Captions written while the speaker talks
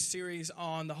series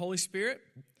on the Holy Spirit.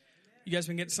 You guys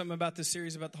been getting something about this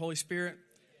series about the Holy Spirit?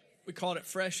 We called it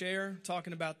Fresh Air,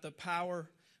 talking about the power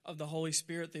of the Holy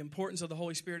Spirit, the importance of the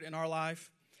Holy Spirit in our life.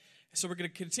 So we're going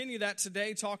to continue that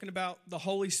today, talking about the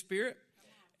Holy Spirit.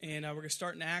 And we're going to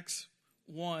start in Acts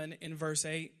 1 in verse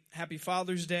 8. Happy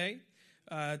Father's Day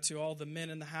to all the men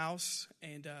in the house.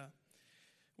 And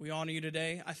we honor you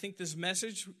today. I think this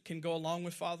message can go along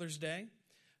with Father's Day.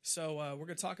 So we're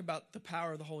going to talk about the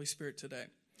power of the Holy Spirit today.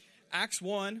 Acts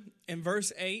 1 in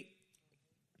verse 8.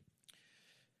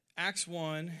 Acts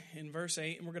 1 in verse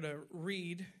 8. And we're going to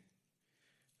read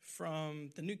from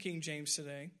the New King James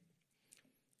today.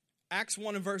 Acts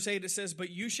 1 in verse 8, it says, "But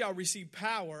you shall receive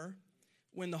power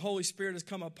when the Holy Spirit has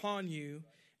come upon you,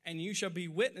 and you shall be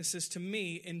witnesses to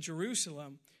me in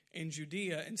Jerusalem, in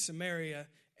Judea, in Samaria,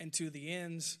 and to the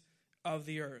ends of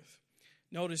the earth."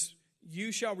 Notice,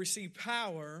 you shall receive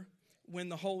power when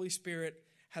the Holy Spirit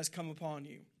has come upon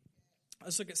you.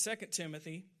 Let's look at 2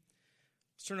 Timothy.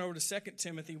 Let's turn over to 2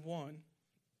 Timothy 1.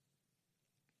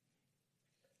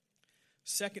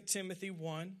 2 Timothy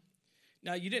 1.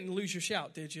 Now, you didn't lose your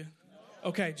shout, did you? No.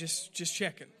 Okay, just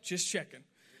checking.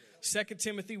 2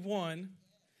 Timothy 1,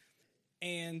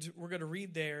 and we're going to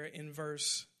read there in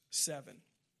verse 7.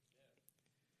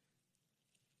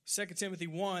 2 Timothy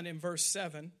 1 in verse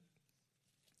 7.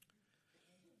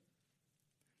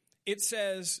 It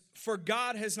says, "For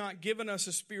God has not given us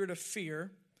a spirit of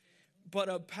fear, but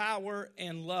of power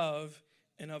and love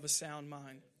and of a sound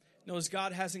mind." Notice,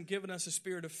 God hasn't given us a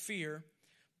spirit of fear,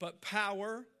 but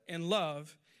power and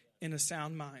love and a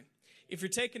sound mind. If you're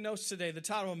taking notes today, the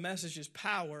title of the message is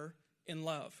Power and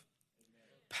Love.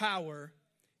 Power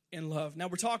and love. Now,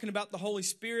 we're talking about the Holy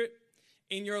Spirit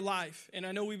in your life. And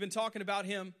I know we've been talking about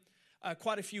him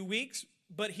quite a few weeks,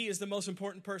 but he is the most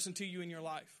important person to you in your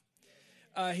life.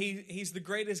 He's the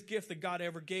greatest gift that God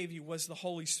ever gave you was the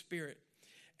Holy Spirit.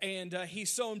 And he's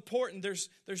so important.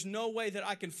 There's no way that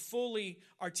I can fully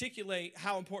articulate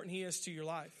how important he is to your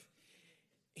life.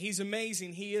 He's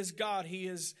amazing. He is God. He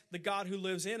is the God who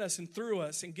lives in us and through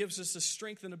us and gives us the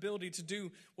strength and ability to do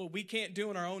what we can't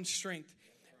do in our own strength.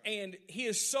 And he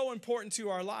is so important to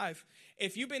our life.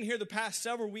 If you've been here the past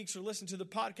several weeks or listened to the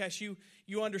podcast,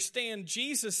 you understand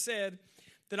Jesus said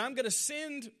that I'm going to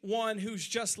send one who's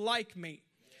just like me,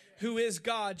 who is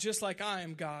God, just like I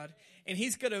am God. And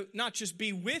he's going to not just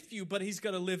be with you, but he's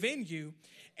going to live in you.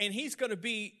 And he's going to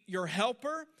be your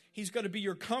helper. He's going to be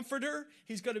your comforter.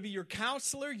 He's going to be your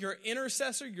counselor, your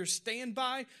intercessor, your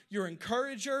standby, your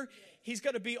encourager. He's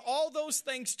going to be all those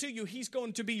things to you. He's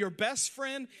going to be your best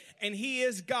friend. And he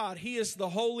is God. He is the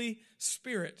Holy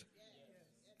Spirit.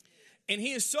 And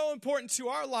he is so important to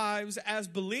our lives as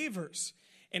believers.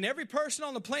 And every person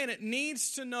on the planet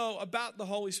needs to know about the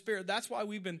Holy Spirit. That's why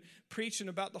we've been preaching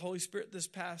about the Holy Spirit this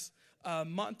past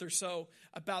month or so,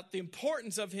 about the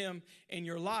importance of him in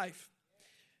your life.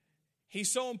 He's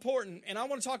so important. And I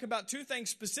want to talk about two things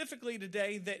specifically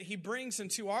today that he brings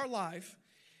into our life,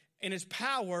 and it's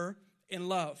power and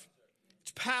love.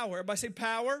 It's power. Everybody say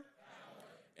power,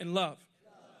 and love.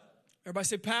 Everybody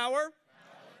say power,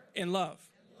 and love.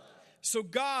 So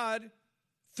God,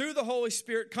 through the Holy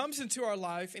Spirit, comes into our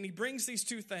life, and he brings these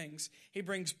two things. He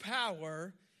brings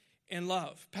power and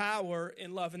love. Power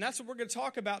and love. And that's what we're going to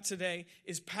talk about today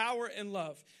is power and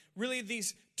love. Really,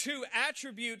 these two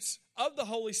attributes of the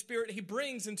Holy Spirit he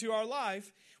brings into our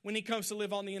life when he comes to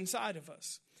live on the inside of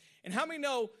us. And how many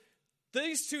know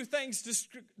these two things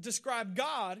describe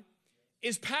God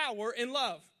is power and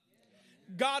love?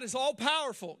 God is all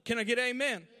powerful. Can I get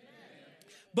amen?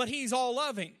 But he's all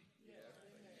loving.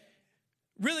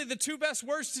 Really, the two best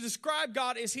words to describe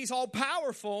God is he's all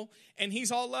powerful and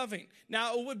he's all loving.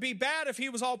 Now, it would be bad if he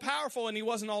was all powerful and he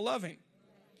wasn't all loving.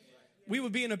 We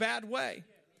would be in a bad way.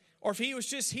 Or if he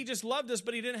just loved us,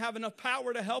 but he didn't have enough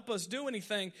power to help us do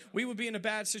anything, we would be in a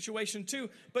bad situation too.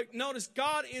 But notice,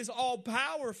 God is all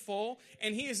powerful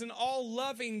and he is an all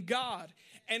loving God.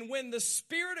 And when the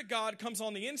Spirit of God comes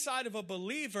on the inside of a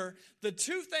believer, the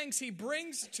two things he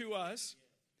brings to us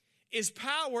is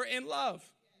power and love.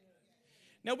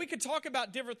 Now, we could talk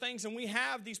about different things, and we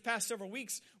have these past several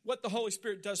weeks what the Holy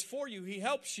Spirit does for you. He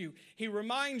helps you. He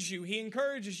reminds you. He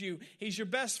encourages you. He's your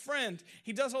best friend.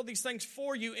 He does all these things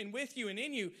for you and with you and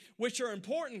in you, which are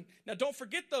important. Now, don't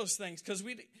forget those things because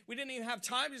we didn't even have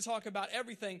time to talk about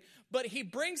everything. But he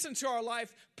brings into our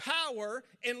life power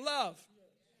and love.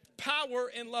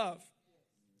 Power and love.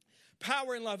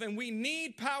 Power and love. And we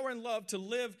need power and love to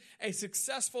live a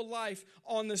successful life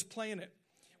on this planet.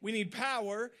 We need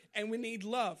power and we need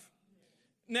love.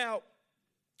 Now,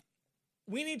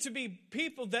 we need to be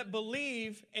people that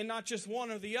believe in not just one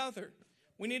or the other.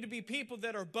 We need to be people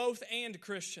that are both and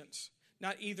Christians,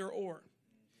 not either or.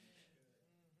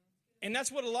 And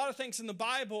that's what a lot of things in the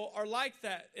Bible are like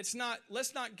that. It's not,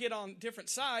 let's not get on different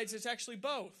sides. It's actually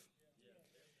both.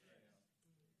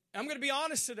 I'm going to be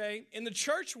honest today. In the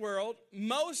church world,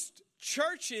 most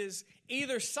churches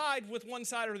either side with one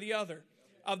side or the other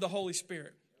of the Holy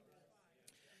Spirit.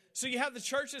 So you have the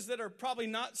churches that are probably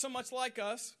not so much like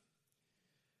us,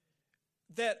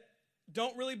 that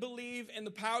don't really believe in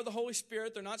the power of the Holy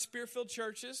Spirit. They're not Spirit-filled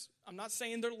churches. I'm not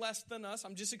saying they're less than us.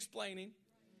 I'm just explaining.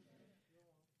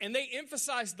 And they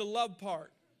emphasize the love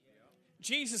part.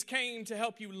 Jesus came to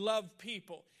help you love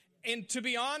people. And to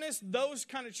be honest, those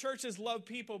kind of churches love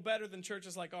people better than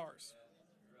churches like ours.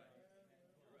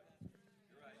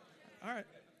 All right.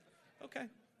 Okay.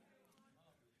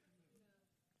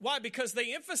 Why? Because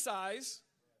they emphasize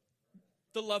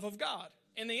the love of God.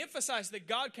 And they emphasize that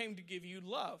God came to give you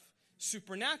love,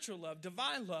 supernatural love,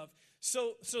 divine love.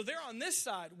 So they're on this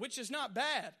side, which is not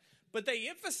bad. But they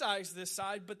emphasize this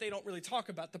side, but they don't really talk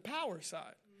about the power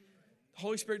side. The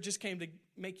Holy Spirit just came to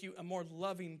make you a more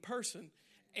loving person.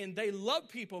 And they love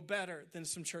people better than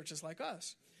some churches like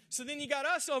us. So then you got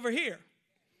us over here.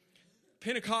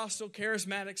 Pentecostal,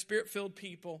 charismatic, Spirit-filled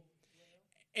people.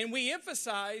 And we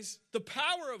emphasize the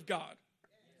power of God.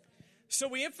 So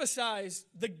we emphasize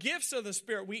the gifts of the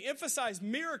Spirit. We emphasize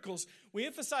miracles. We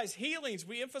emphasize healings.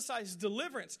 We emphasize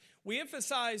deliverance. We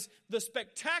emphasize the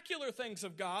spectacular things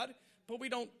of God, but we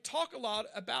don't talk a lot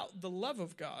about the love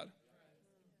of God.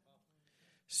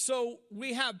 So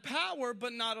we have power,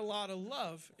 but not a lot of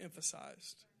love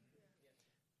emphasized.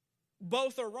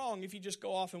 Both are wrong if you just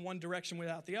go off in one direction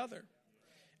without the other.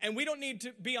 And we don't need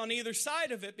to be on either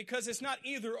side of it, because it's not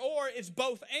either or, it's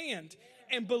both and.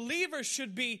 And believers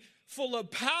should be full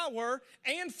of power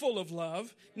and full of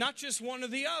love, not just one or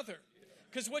the other.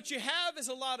 Because what you have is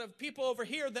a lot of people over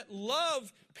here that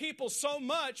love people so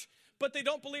much, but they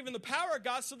don't believe in the power of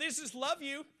God. So they just love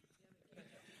you.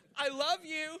 I love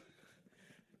you,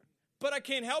 but I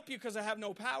can't help you because I have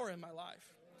no power in my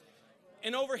life.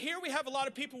 And over here we have a lot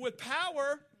of people with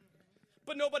power,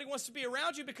 but nobody wants to be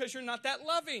around you because you're not that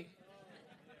loving.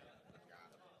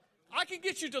 I can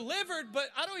get you delivered, but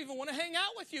I don't even want to hang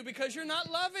out with you because you're not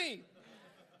loving.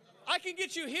 I can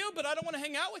get you healed, but I don't want to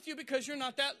hang out with you because you're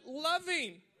not that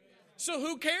loving. So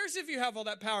who cares if you have all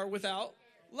that power without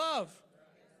love?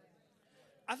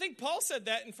 I think Paul said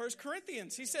that in 1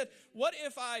 Corinthians. He said, what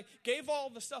if I gave all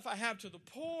the stuff I have to the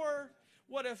poor?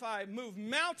 What if I moved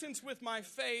mountains with my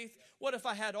faith? What if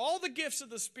I had all the gifts of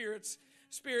the Spirit,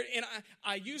 and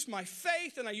I used my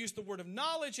faith, and I used the word of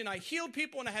knowledge, and I healed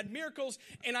people, and I had miracles,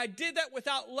 and I did that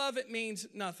without love? It means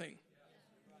nothing.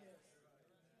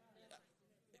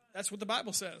 That's what the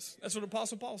Bible says. That's what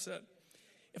Apostle Paul said.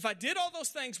 If I did all those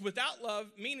things without love,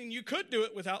 meaning you could do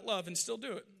it without love and still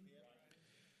do it,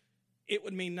 it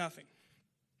would mean nothing.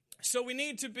 So we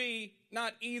need to be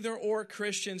not either or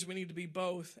Christians. We need to be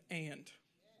both and.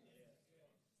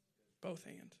 Both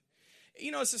and.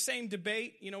 You know, it's the same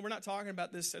debate. You know, we're not talking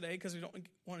about this today because we don't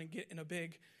want to get in a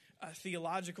big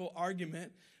theological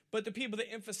argument. But the people that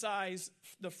emphasize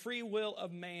the free will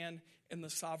of man and the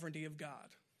sovereignty of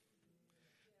God.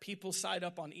 People side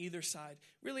up on either side.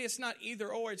 Really, it's not either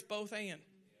or, it's both and.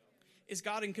 Is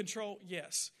God in control?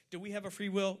 Yes. Do we have a free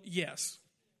will? Yes.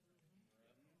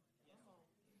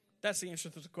 That's the answer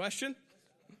to the question.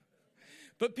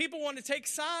 But people want to take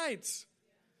sides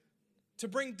to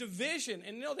bring division.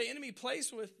 And you know, the enemy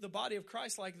plays with the body of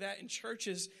Christ like that in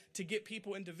churches to get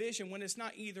people in division when it's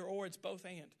not either or, it's both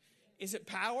and. Is it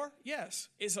power? Yes.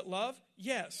 Is it love?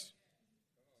 Yes.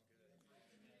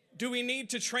 Do we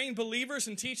need to train believers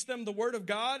and teach them the word of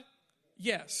God?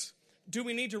 Yes. Do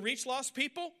we need to reach lost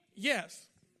people? Yes.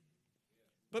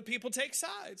 But people take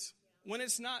sides when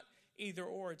it's not either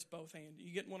or, it's both and.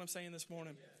 You get what I'm saying this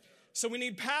morning? So we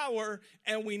need power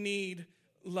and we need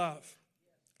love.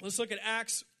 Let's look at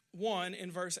Acts 1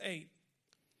 in verse 8.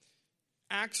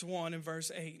 Acts 1 in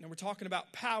verse 8. Now we're talking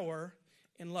about power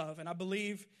and love. And I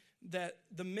believe that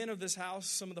the men of this house,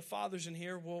 some of the fathers in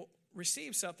here, will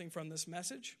receive something from this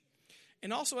message.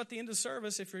 And also at the end of the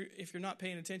service, if you're not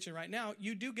paying attention right now,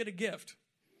 you do get a gift.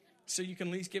 So you can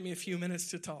at least give me a few minutes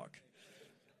to talk.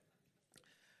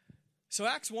 So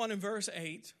Acts 1 and verse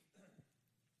 8.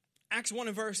 Acts 1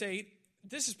 and verse 8.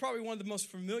 This is probably one of the most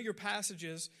familiar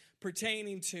passages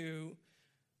pertaining to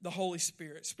the Holy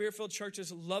Spirit. Spirit-filled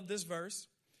churches love this verse.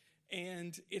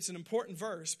 And it's an important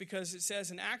verse because it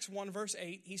says in Acts 1 verse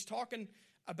 8, he's talking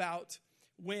about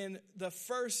when the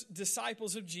first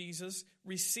disciples of Jesus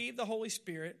received the Holy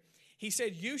Spirit. He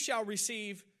said, you shall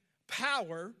receive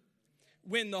power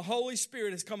when the Holy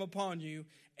Spirit has come upon you,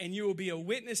 and you will be a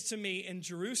witness to me in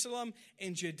Jerusalem,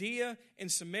 in Judea, in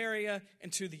Samaria,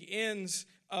 and to the ends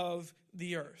of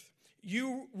the earth.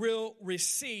 You will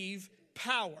receive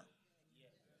power.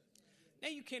 Now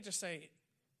you can't just say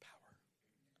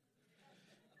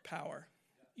power. Power.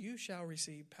 You shall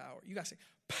receive power. You got to say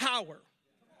power.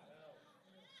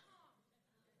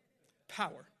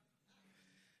 Power.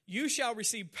 You shall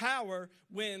receive power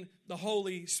when the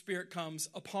Holy Spirit comes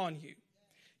upon you.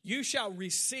 You shall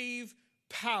receive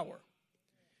power.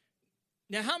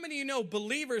 Now, how many of you know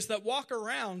believers that walk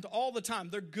around all the time?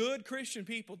 They're good Christian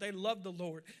people. They love the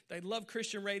Lord. They love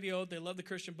Christian radio. They love the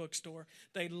Christian bookstore.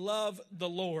 They love the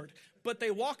Lord. But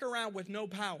they walk around with no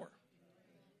power.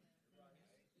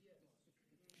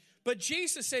 But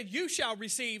Jesus said, you shall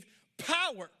receive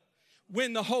power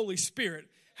when the Holy Spirit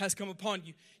has come upon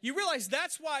you. You realize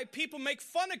that's why people make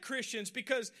fun of Christians,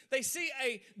 because they see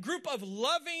a group of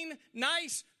loving,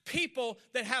 nice people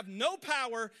that have no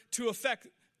power to affect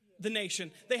the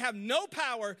nation. They have no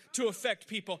power to affect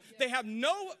people. They have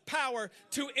no power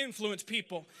to influence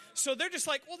people. So they're just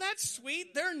like, well, that's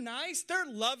sweet. They're nice.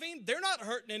 They're loving. They're not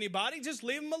hurting anybody. Just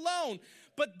leave them alone.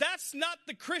 But that's not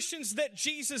the Christians that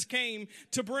Jesus came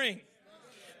to bring.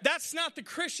 That's not the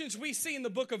Christians we see in the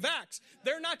book of Acts.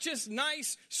 They're not just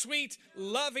nice, sweet,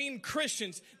 loving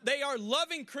Christians. They are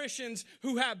loving Christians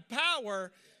who have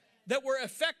power that were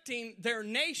affecting their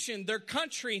nation, their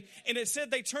country. And it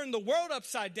said they turned the world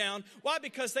upside down. Why?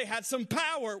 Because they had some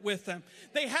power with them.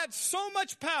 They had so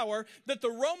much power that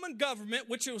the Roman government,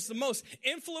 which was the most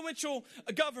influential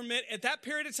government at that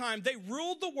period of time, they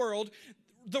ruled the world.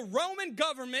 The Roman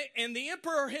government and the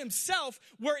emperor himself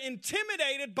were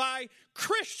intimidated by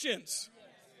Christians.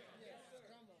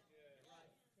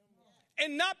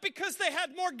 And not because they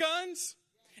had more guns,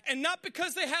 and not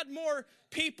because they had more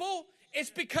people,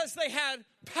 it's because they had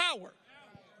power.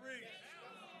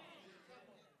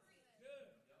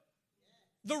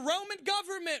 The Roman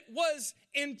government was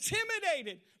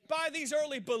intimidated by these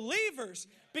early believers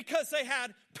because they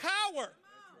had power.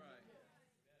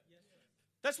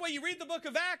 That's why you read the book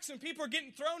of Acts and people are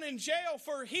getting thrown in jail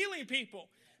for healing people.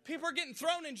 People are getting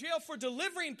thrown in jail for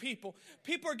delivering people.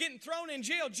 People are getting thrown in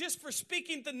jail just for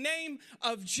speaking the name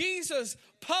of Jesus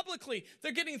publicly.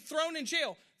 They're getting thrown in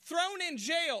jail. Thrown in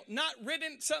jail, not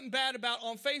written something bad about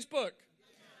on Facebook.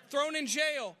 Thrown in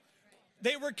jail.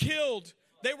 They were killed.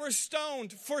 They were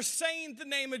stoned for saying the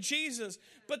name of Jesus.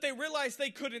 But they realized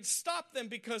they couldn't stop them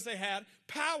because they had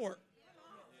power.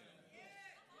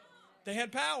 They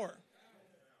had power.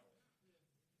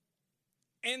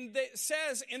 And it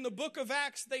says in the book of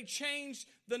Acts, they changed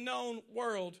the known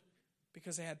world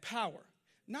because they had power.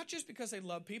 Not just because they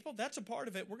loved people. That's a part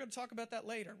of it. We're going to talk about that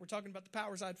later. We're talking about the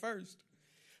power side first.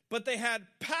 But they had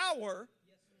power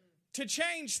to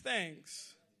change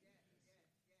things.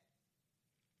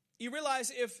 You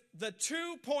realize if the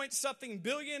 2-point-something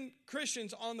billion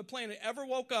Christians on the planet ever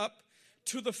woke up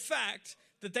to the fact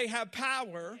that they have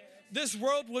power, this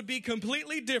world would be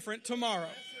completely different tomorrow.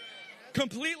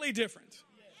 Completely different.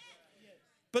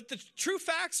 But the true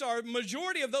facts are,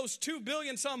 majority of those 2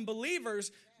 billion some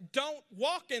believers don't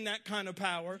walk in that kind of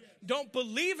power, don't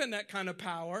believe in that kind of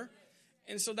power,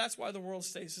 and so that's why the world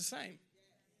stays the same.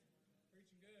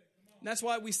 And that's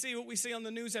why we see what we see on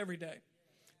the news every day.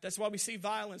 That's why we see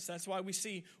violence. That's why we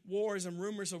see wars and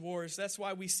rumors of wars. That's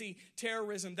why we see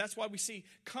terrorism. That's why we see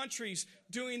countries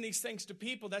doing these things to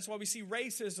people. That's why we see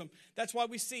racism. That's why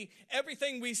we see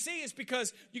everything we see is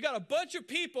because you got a bunch of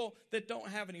people that don't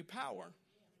have any power.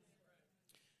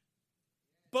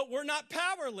 But we're not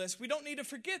powerless. We don't need to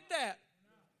forget that.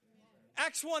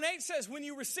 Acts 1:8 says, when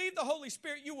you receive the Holy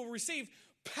Spirit, you will receive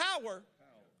power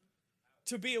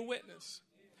to be a witness.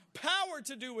 Power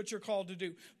to do what you're called to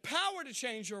do. Power to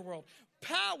change your world.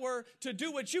 Power to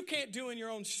do what you can't do in your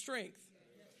own strength.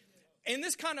 And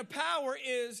this kind of power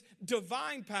is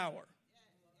divine power.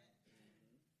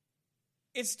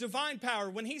 It's divine power.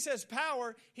 When he says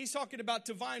power, he's talking about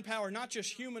divine power, not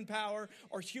just human power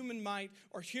or human might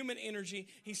or human energy.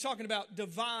 He's talking about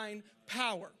divine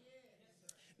power.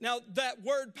 Now, that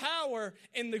word power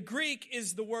in the Greek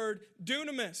is the word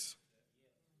dunamis.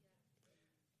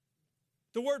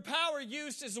 The word power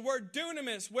used is the word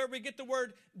dunamis, where we get the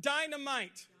word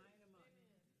dynamite.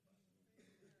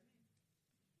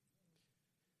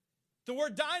 The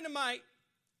word dynamite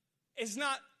is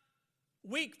not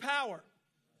weak power.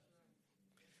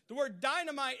 The word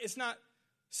dynamite is not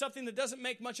something that doesn't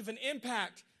make much of an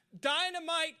impact.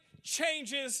 Dynamite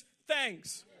changes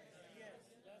things.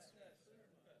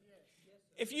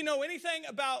 If you know anything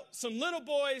about some little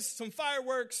boys, some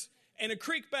fireworks, and a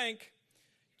creek bank,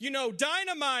 you know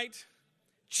dynamite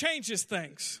changes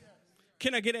things.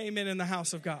 Can I get an amen in the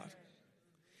house of God?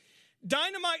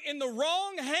 Dynamite in the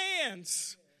wrong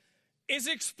hands is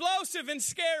explosive and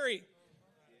scary.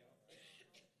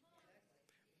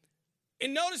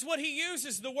 And notice what he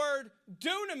uses, the word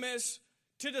dunamis,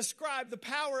 to describe the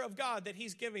power of God that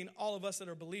he's giving all of us that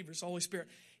are believers, the Holy Spirit.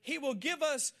 He will give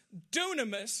us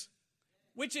dunamis,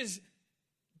 which is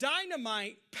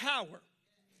dynamite power,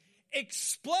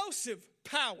 explosive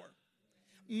power,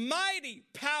 mighty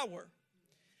power.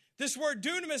 This word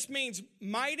dunamis means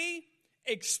mighty,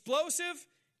 explosive.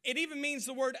 It even means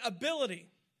the word ability.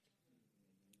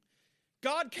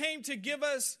 God came to give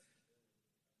us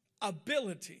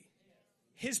ability,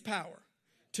 his power,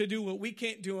 to do what we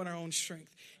can't do in our own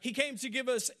strength. He came to give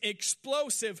us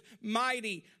explosive,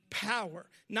 mighty power.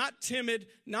 Not timid,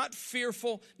 not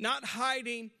fearful, not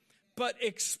hiding, but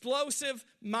explosive,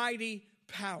 mighty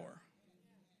power.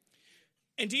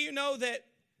 And do you know that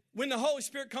when the Holy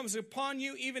Spirit comes upon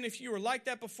you, even if you were like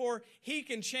that before, he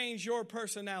can change your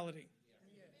personality?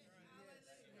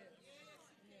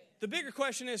 The bigger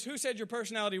question is, who said your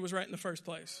personality was right in the first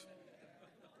place?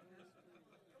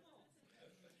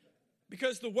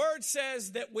 Because the word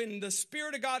says that when the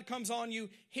Spirit of God comes on you,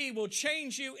 he will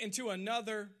change you into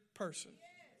another person.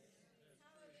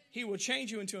 He will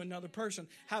change you into another person.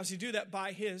 How does he do that?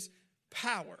 By his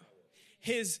power.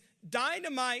 His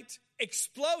dynamite,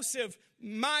 explosive,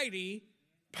 mighty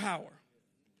power.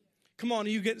 Come on, are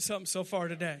you getting something so far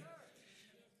today?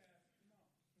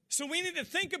 So we need to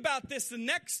think about this the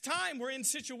next time we're in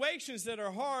situations that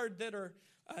are hard, that are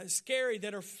scary,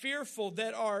 that are fearful,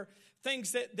 that are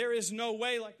things that there is no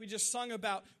way, like we just sung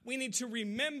about. We need to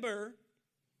remember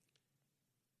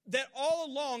that all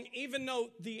along, even though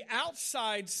the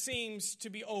outside seems to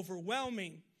be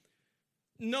overwhelming,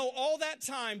 know all that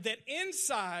time that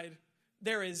inside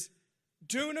there is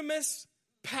dunamis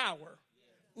power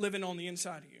living on the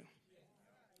inside of you.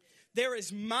 There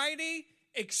is mighty,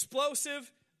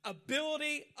 explosive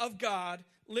ability of God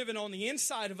living on the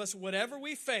inside of us, whatever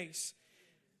we face.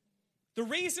 The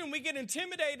reason we get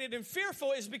intimidated and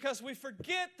fearful is because we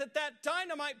forget that that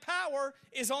dynamite power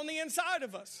is on the inside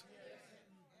of us.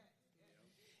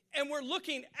 And we're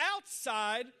looking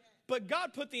outside, but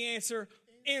God put the answer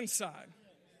inside.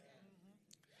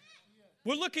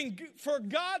 We're looking for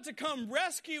God to come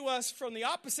rescue us from the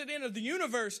opposite end of the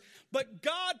universe, but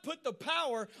God put the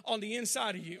power on the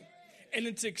inside of you. And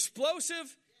it's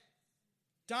explosive,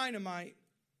 dynamite,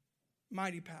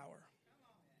 mighty power.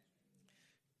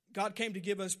 God came to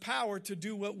give us power to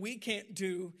do what we can't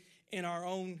do in our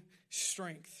own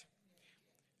strength.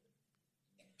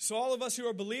 So all of us who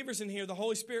are believers in here, the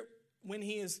Holy Spirit, when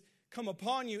he has come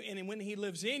upon you and when he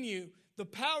lives in you, the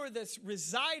power that's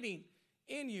residing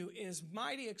in you is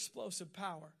mighty, explosive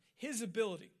power. His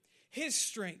ability, his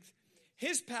strength,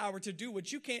 his power to do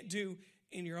what you can't do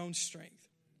in your own strength.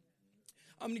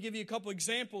 I'm going to give you a couple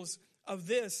examples of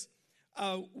this.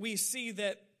 We see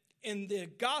that in the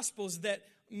Gospels that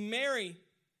Mary,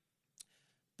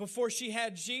 before she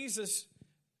had Jesus,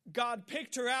 God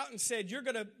picked her out and said, you're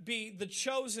going to be the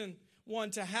chosen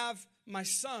one to have my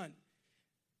son.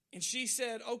 And she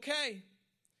said, okay,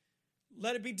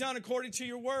 let it be done according to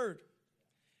your word.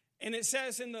 And it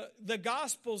says in the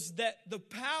Gospels that the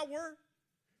power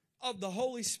of the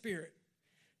Holy Spirit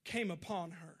came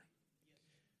upon her.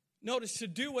 Notice, to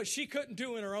do what she couldn't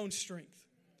do in her own strength.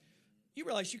 You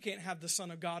realize you can't have the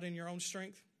Son of God in your own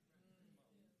strength?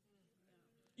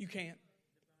 You can't.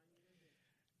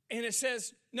 And it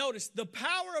says, notice, the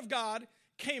power of God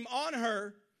came on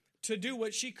her to do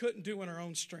what she couldn't do in her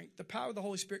own strength. The power of the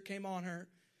Holy Spirit came on her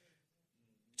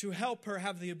to help her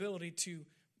have the ability to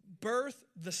birth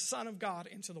the Son of God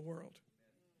into the world.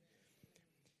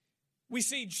 We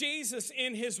see Jesus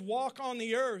in his walk on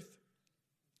the earth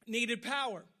needed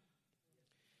power.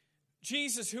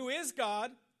 Jesus, who is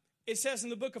God, it says in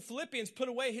the book of Philippians, put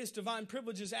away his divine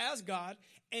privileges as God,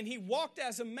 and he walked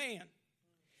as a man.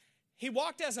 He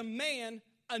walked as a man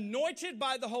anointed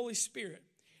by the Holy Spirit.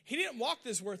 He didn't walk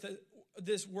this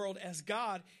world as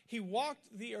God. He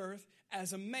walked the earth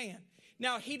as a man.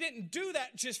 Now, he didn't do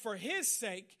that just for his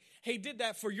sake. He did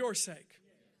that for your sake.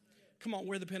 Come on,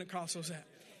 where the Pentecostals at?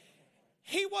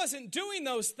 He wasn't doing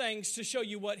those things to show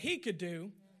you what he could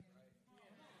do.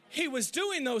 He was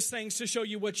doing those things to show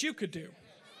you what you could do.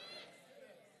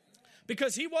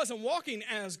 Because he wasn't walking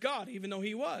as God, even though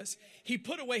he was. He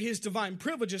put away his divine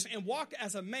privileges and walked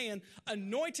as a man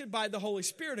anointed by the Holy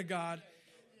Spirit of God.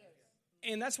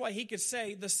 And that's why he could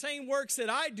say, the same works that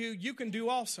I do, you can do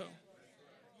also.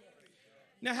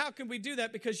 Now, how can we do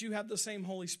that? Because you have the same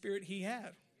Holy Spirit he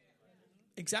had.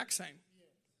 Exact same.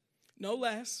 No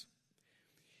less.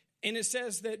 And it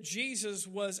says that Jesus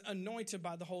was anointed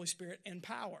by the Holy Spirit in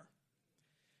power.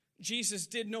 Jesus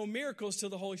did no miracles till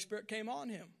the Holy Spirit came on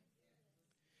him.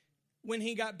 When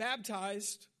he got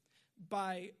baptized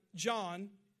by John,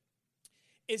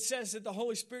 it says that the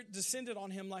Holy Spirit descended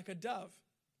on him like a dove.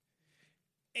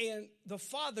 And the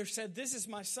Father said, "This is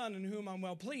my Son in whom I'm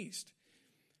well pleased."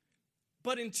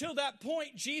 But until that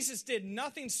point, Jesus did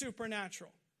nothing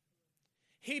supernatural.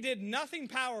 He did nothing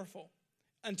powerful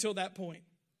until that point.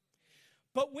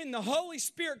 But when the Holy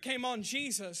Spirit came on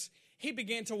Jesus, he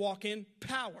began to walk in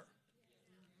power.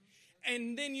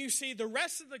 And then you see the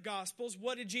rest of the Gospels.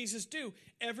 What did Jesus do?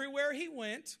 Everywhere he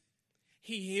went,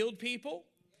 he healed people.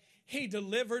 He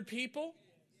delivered people.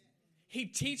 He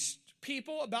taught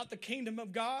people about the kingdom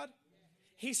of God.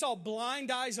 He saw blind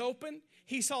eyes open.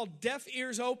 He saw deaf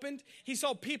ears opened. He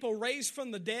saw people raised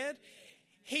from the dead.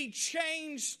 He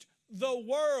changed the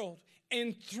world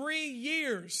in 3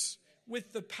 years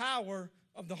with the power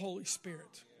of the Holy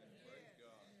Spirit.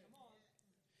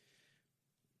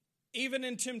 Even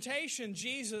in temptation,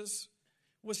 Jesus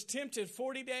was tempted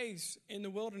 40 days in the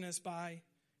wilderness by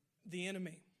the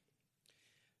enemy.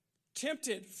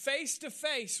 Tempted face to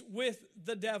face with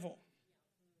the devil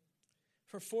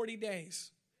for 40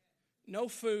 days. No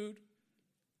food.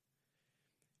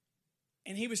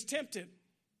 And he was tempted.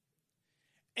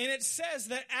 And it says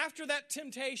that after that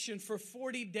temptation for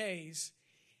 40 days,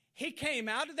 he came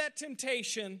out of that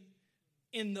temptation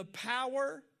in the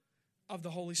power of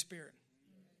the Holy Spirit.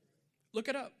 Look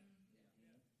it up.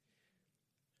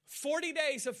 40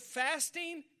 days of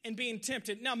fasting and being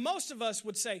tempted. Now, most of us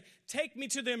would say, take me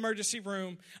to the emergency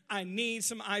room. I need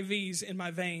some IVs in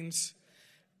my veins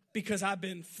because I've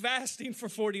been fasting for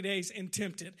 40 days and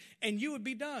tempted. And you would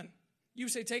be done. You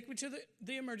would say, take me to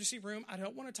the emergency room. I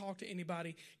don't want to talk to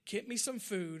anybody. Get me some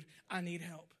food. I need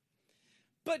help.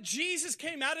 But Jesus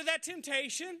came out of that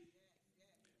temptation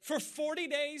for 40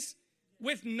 days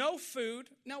with no food.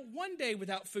 Now, 1 day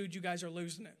without food, you guys are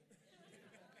losing it.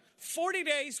 40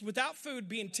 days without food,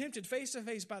 being tempted face to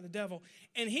face by the devil.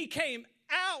 And he came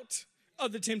out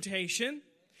of the temptation.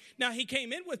 Now, he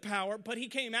came in with power, but he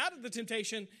came out of the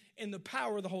temptation in the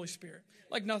power of the Holy Spirit.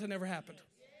 Like nothing ever happened.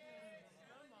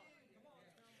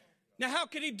 Now, how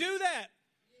could he do that?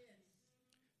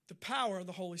 The power of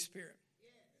the Holy Spirit.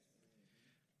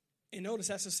 And notice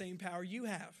that's the same power you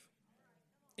have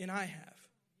and I have.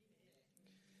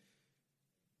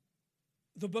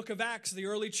 The book of Acts, the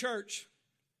early church,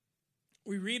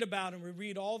 we read about them. We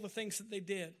read all the things that they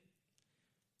did.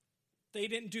 They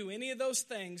didn't do any of those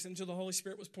things until the Holy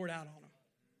Spirit was poured out on them.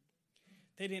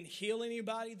 They didn't heal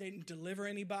anybody. They didn't deliver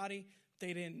anybody.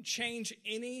 They didn't change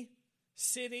any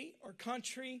city or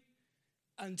country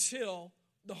until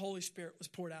the Holy Spirit was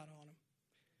poured out on them.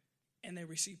 And they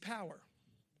received power.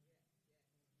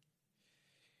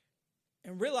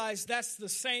 And realize that's the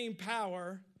same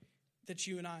power that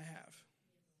you and I have.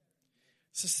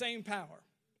 It's the same power.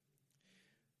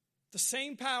 The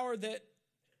same power that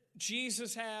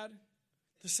Jesus had,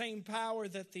 the same power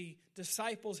that the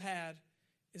disciples had,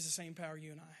 is the same power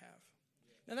you and I have.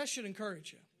 Now that should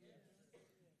encourage you.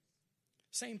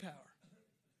 Same power.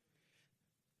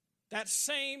 That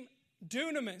same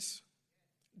dunamis,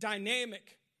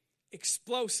 dynamic,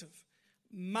 explosive,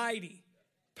 mighty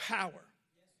power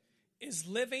is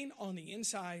living on the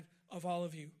inside of all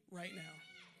of you right now.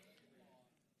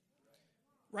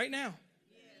 Right now.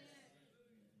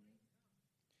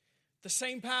 The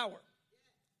same power.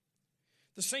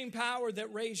 The same power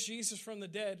that raised Jesus from the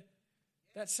dead.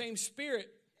 That same Spirit.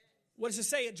 What does it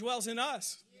say? It dwells in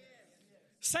us.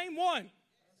 Same one.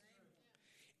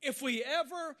 If we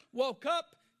ever woke up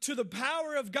to the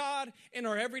power of God in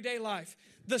our everyday life,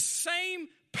 the same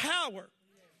power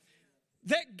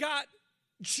that got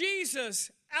Jesus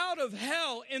out of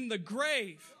hell in the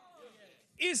grave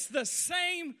is the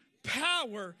same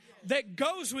power that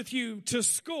goes with you to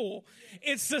school.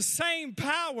 It's the same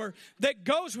power that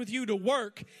goes with you to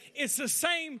work. It's the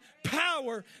same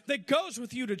power that goes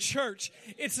with you to church.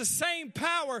 It's the same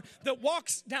power that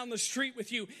walks down the street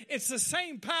with you. It's the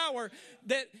same power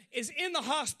that is in the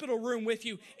hospital room with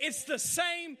you. It's the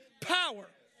same power.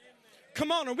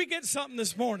 Come on, are we getting something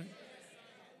this morning?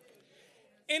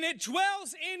 And it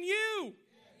dwells in you.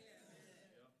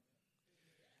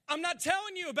 I'm not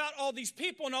telling you about all these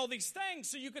people and all these things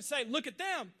so you could say, look at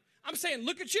them. I'm saying,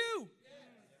 look at you.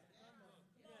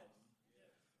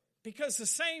 Because the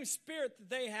same Spirit that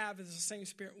they have is the same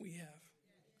Spirit we have.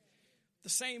 The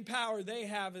same power they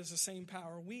have is the same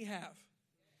power we have.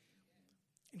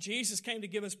 And Jesus came to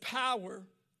give us power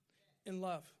and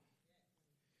love.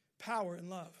 Power and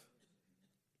love.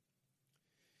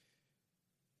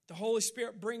 The Holy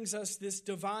Spirit brings us this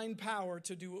divine power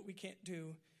to do what we can't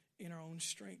do in our own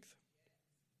strength.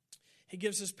 He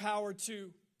gives us power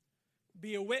to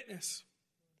be a witness.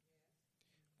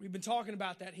 We've been talking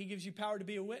about that. He gives you power to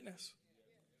be a witness.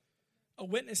 A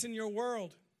witness in your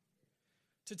world.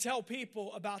 To tell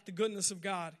people about the goodness of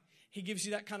God. He gives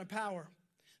you that kind of power.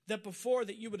 That before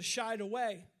that you would have shied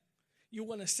away. You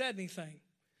wouldn't have said anything.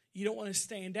 You don't want to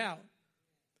stand out.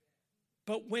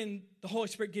 But when the Holy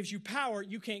Spirit gives you power,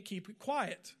 you can't keep it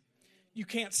quiet. You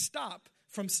can't stop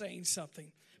from saying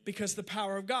something because the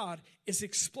power of God is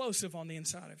explosive on the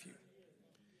inside of you.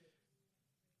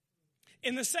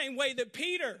 In the same way that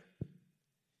Peter,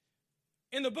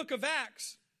 in the book of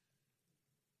Acts,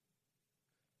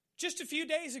 just a few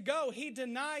days ago, he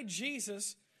denied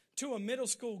Jesus to a middle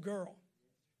school girl.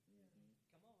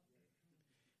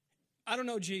 I don't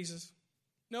know Jesus.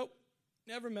 Nope,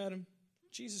 never met him.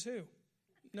 Jesus who?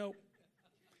 Nope.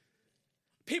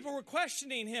 People were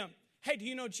questioning him. Hey, do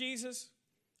you know Jesus?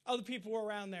 Other people were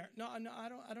around there. No,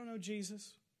 I don't know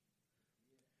Jesus.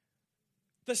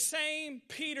 The same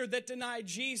Peter that denied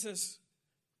Jesus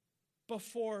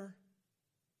before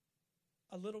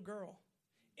a little girl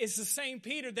is the same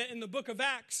Peter that in the book of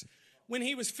Acts, when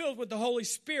he was filled with the Holy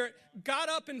Spirit, got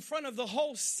up in front of the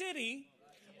whole city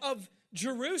of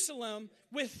Jerusalem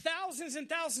with thousands and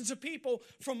thousands of people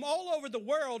from all over the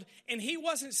world, and he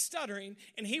wasn't stuttering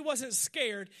and he wasn't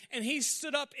scared, and he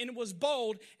stood up and was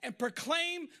bold and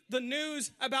proclaimed the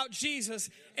news about Jesus.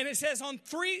 And it says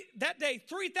that day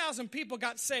 3,000 people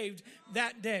got saved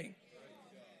that day.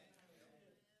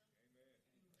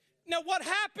 Now what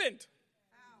happened?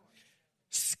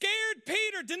 Scared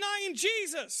Peter denying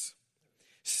Jesus,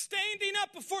 standing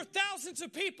up before thousands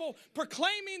of people,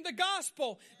 proclaiming the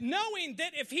gospel, knowing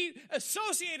that if he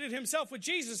associated himself with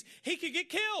Jesus, he could get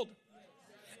killed.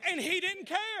 And he didn't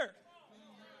care.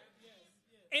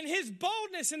 And his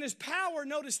boldness and his power,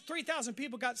 notice 3,000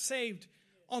 people got saved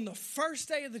on the first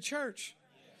day of the church.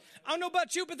 I don't know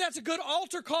about you, but that's a good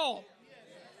altar call.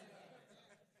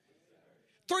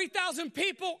 3,000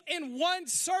 people in one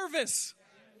service.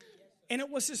 And it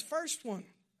was his first one.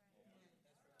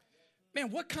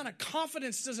 Man, what kind of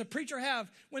confidence does a preacher have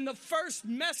when the first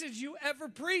message you ever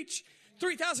preach,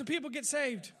 3,000 people get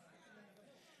saved?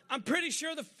 I'm pretty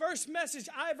sure the first message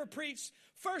I ever preached,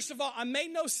 first of all, I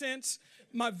made no sense,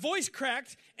 my voice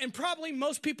cracked, and probably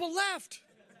most people laughed.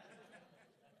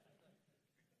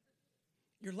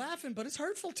 You're laughing, but it's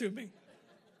hurtful to me.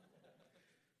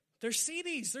 There's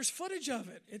CDs, there's footage of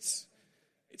it. It's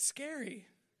scary.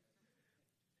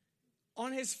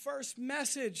 On his first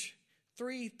message,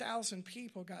 3,000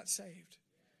 people got saved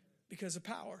because of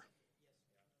power.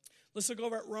 Let's look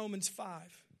over at Romans 5.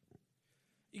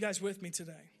 You guys with me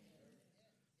today?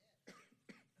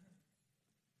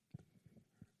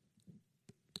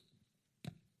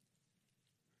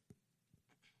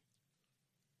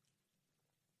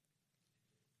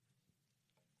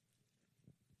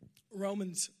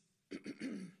 Romans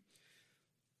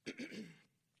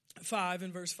 5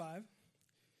 and verse 5.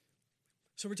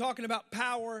 So we're talking about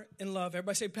power and love.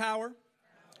 Everybody say power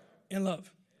and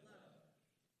love.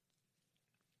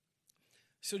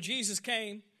 So Jesus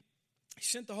came, he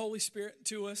sent the Holy Spirit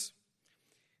to us,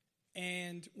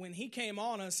 and when he came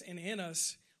on us and in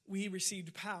us, we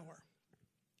received power.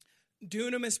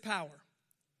 Dunamis power.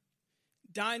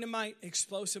 Dynamite,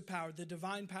 explosive power, the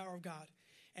divine power of God.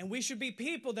 And we should be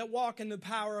people that walk in the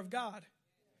power of God.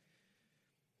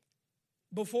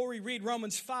 Before we read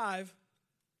Romans 5,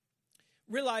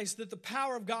 realize that the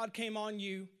power of God came on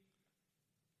you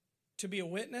to be a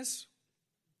witness,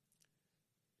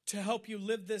 to help you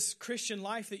live this Christian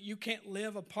life that you can't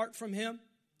live apart from him.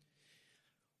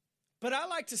 But I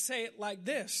like to say it like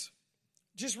this,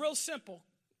 just real simple.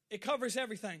 It covers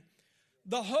everything.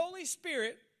 The Holy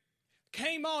Spirit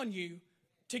came on you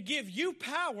to give you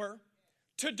power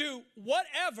to do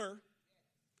whatever,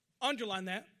 underline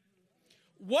that,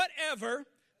 whatever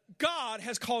God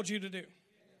has called you to do.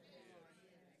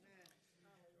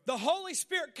 The Holy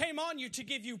Spirit came on you to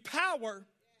give you power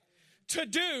to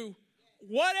do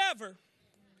whatever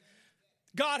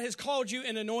God has called you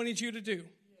and anointed you to do.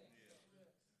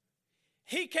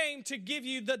 He came to give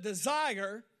you the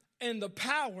desire and the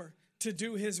power to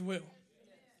do his will.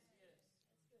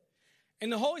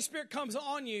 And the Holy Spirit comes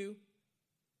on you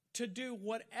to do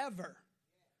whatever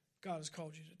God has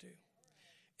called you to do.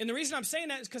 And the reason I'm saying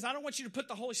that is because I don't want you to put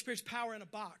the Holy Spirit's power in a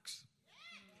box.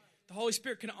 The Holy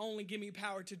Spirit can only give me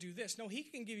power to do this. No, he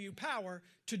can give you power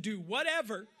to do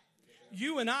whatever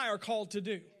you and I are called to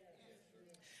do.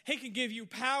 He can give you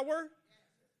power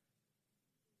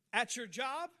at your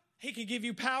job. He can give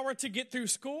you power to get through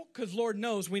school, because Lord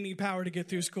knows we need power to get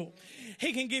through school.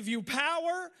 He can give you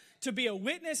power to be a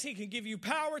witness. He can give you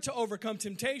power to overcome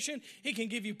temptation. He can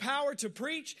give you power to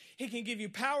preach. He can give you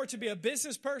power to be a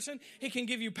business person. He can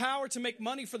give you power to make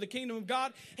money for the kingdom of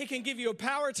God. He can give you a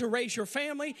power to raise your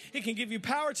family. He can give you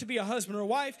power to be a husband or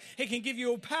wife. He can give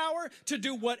you a power to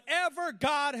do whatever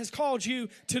God has called you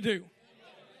to do.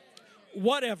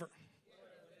 Whatever.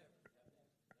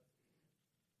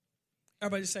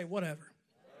 Everybody just say whatever.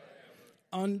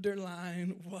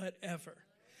 Underline whatever.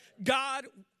 God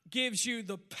gives you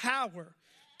the power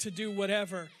to do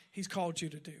whatever he's called you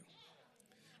to do.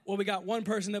 Well, we got one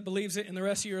person that believes it, and the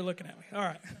rest of you are looking at me. All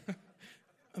right.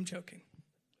 I'm joking.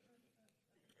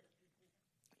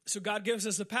 So God gives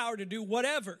us the power to do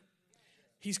whatever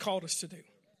he's called us to do.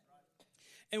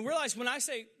 And realize when I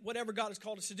say whatever God has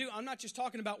called us to do, I'm not just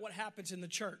talking about what happens in the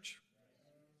church.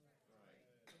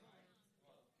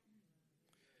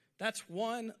 That's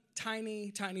one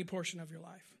tiny, tiny portion of your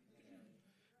life.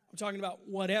 I'm talking about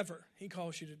whatever he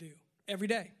calls you to do every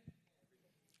day.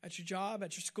 At your job,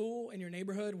 at your school, in your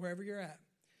neighborhood, wherever you're at.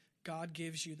 God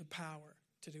gives you the power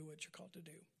to do what you're called to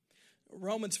do.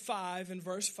 Romans 5 and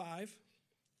verse 5.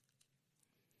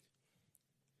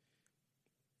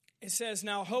 It says,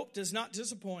 now hope does not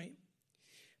disappoint,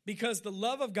 because the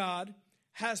love of God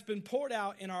has been poured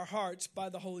out in our hearts by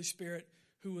the Holy Spirit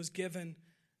who was given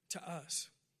to us.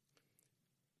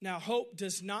 Now, hope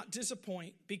does not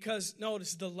disappoint, because,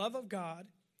 notice, the love of God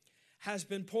has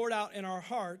been poured out in our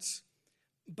hearts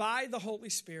by the Holy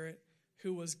Spirit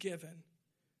who was given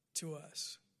to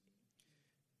us.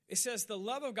 It says the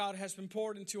love of God has been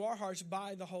poured into our hearts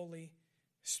by the Holy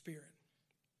Spirit.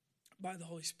 By the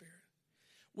Holy Spirit.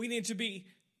 We need to be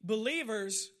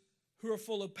believers who are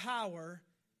full of power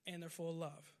and they're full of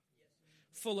love.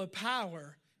 Full of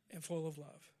power and full of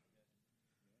love.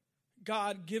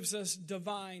 God gives us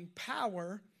divine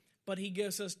power, but he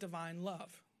gives us divine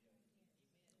love.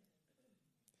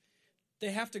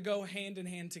 They have to go hand in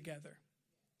hand together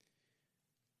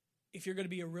if you're going to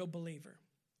be a real believer.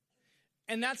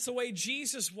 And that's the way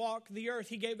Jesus walked the earth.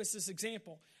 He gave us this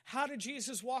example. How did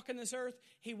Jesus walk in this earth?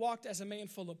 He walked as a man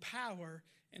full of power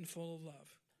and full of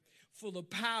love. Full of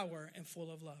power and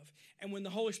full of love. And when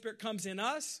the Holy Spirit comes in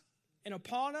us and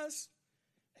upon us,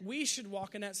 we should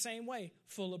walk in that same way,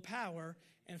 full of power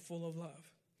and full of love.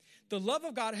 The love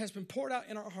of God has been poured out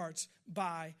in our hearts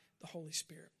by the Holy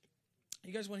Spirit.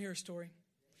 You guys want to hear a story?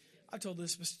 I've told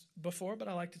this before, but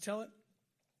I like to tell it.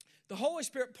 The Holy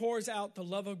Spirit pours out the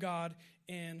love of God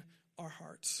in our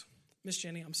hearts. Miss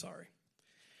Jenny, I'm sorry.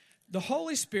 The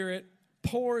Holy Spirit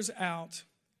pours out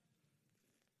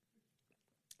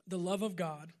the love of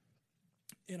God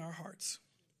in our hearts.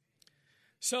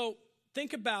 So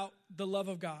think about the love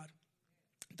of God.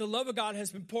 The love of God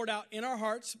has been poured out in our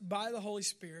hearts by the Holy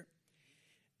Spirit.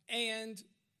 And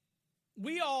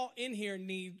we all in here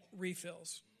need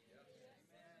refills.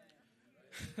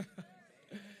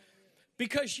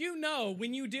 Because you know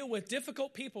when you deal with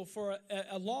difficult people for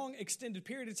a long extended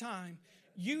period of time,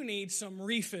 you need some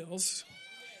refills.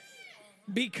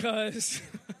 Because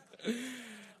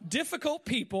difficult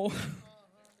people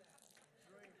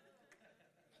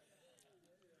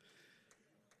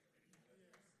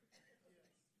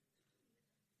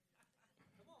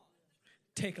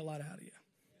take a lot out of you,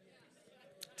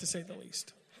 to say the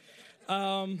least.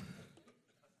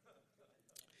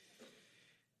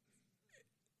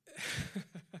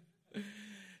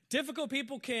 Difficult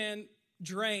people can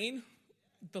drain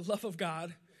the love of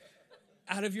God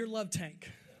out of your love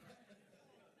tank.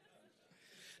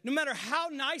 No matter how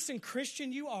nice and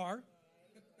Christian you are,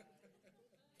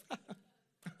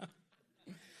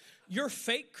 your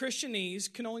fake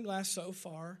Christianese can only last so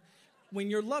far when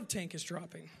your love tank is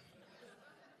dropping.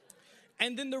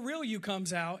 And then the real you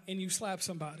comes out and you slap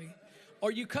somebody.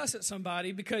 Or you cuss at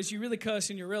somebody because you really cuss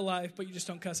in your real life, but you just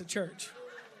don't cuss at church.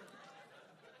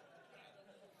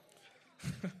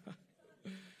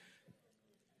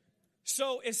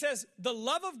 So it says the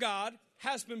love of God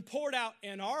has been poured out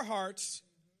in our hearts,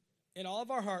 in all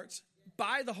of our hearts,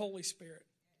 by the Holy Spirit.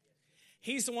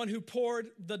 He's the one who poured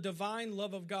the divine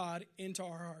love of God into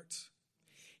our hearts.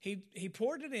 He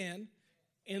poured it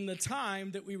in the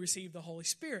time that we received the Holy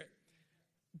Spirit.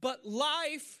 But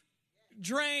life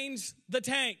drains the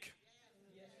tank.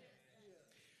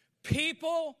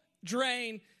 People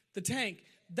drain the tank.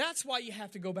 That's why you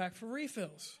have to go back for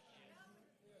refills.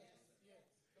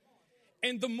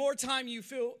 And the more time you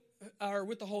are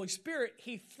with the Holy Spirit,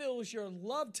 he fills your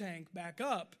love tank back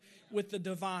up with the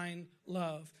divine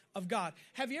love of God.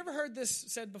 Have you ever heard this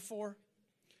said before?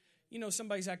 You know,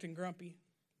 somebody's acting grumpy.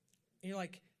 And you're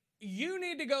like, you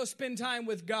need to go spend time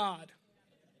with God.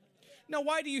 Now,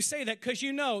 why do you say that? Because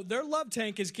you know their love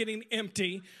tank is getting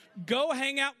empty. Go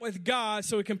hang out with God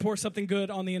so He can pour something good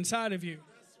on the inside of you.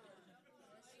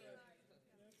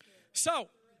 So,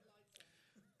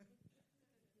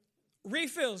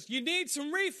 refills. You need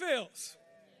some refills.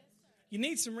 You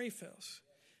need some refills.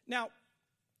 Now,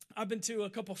 I've been to a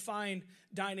couple fine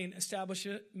dining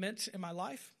establishments in my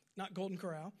life, not Golden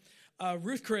Corral,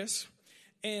 Ruth Chris,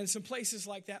 and some places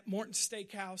like that, Morton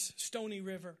Steakhouse, Stony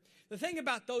River. The thing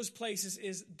about those places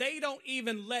is they don't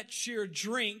even let your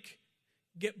drink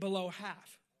get below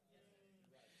half.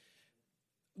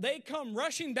 They come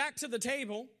rushing back to the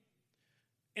table,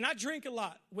 and I drink a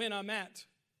lot when I'm at,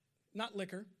 not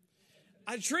liquor,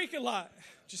 I drink a lot,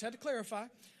 just had to clarify.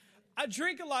 I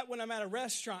drink a lot when I'm at a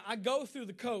restaurant. I go through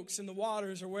the Cokes and the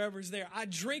waters or wherever's there. I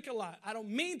drink a lot. I don't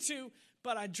mean to,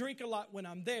 but I drink a lot when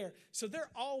I'm there. So they're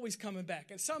always coming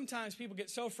back. And sometimes people get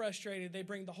so frustrated, they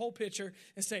bring the whole pitcher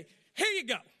and say, here you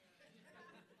go.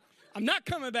 I'm not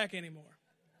coming back anymore.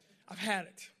 I've had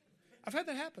it. I've had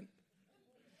that happen.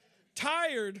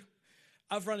 Tired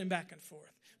of running back and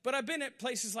forth. But I've been at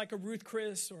places like a Ruth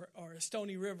Chris or a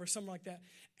Stony River, something like that,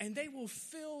 and they will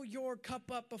fill your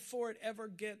cup up before it ever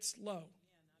gets low.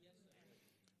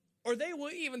 Or they will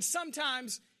even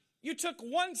sometimes, you took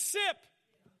one sip,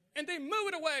 and they move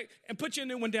it away and put you a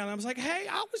new one down. I was like, hey,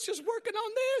 I was just working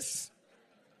on this.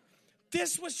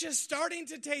 This was just starting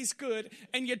to taste good,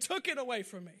 and you took it away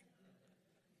from me.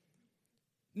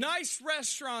 Nice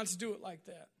restaurants do it like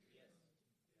that.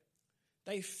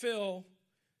 They fill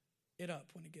it up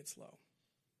when it gets low.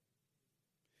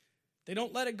 They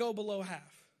don't let it go below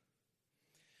half.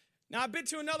 Now, I've been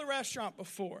to another restaurant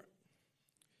before,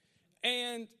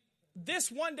 and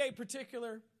this one day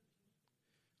particular,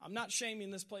 I'm not shaming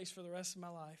this place for the rest of my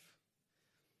life,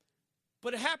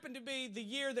 but it happened to be the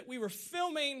year that we were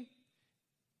filming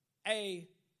a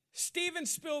Steven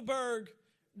Spielberg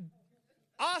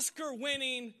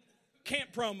Oscar-winning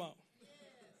camp promo.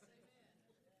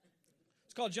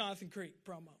 It's called Jonathan Creek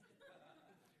promo.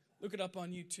 Look it up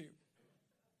on YouTube.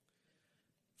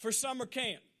 For summer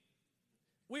camp,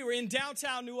 we were in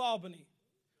downtown New Albany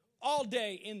all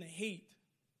day in the heat.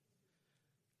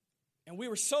 And we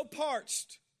were so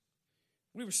parched.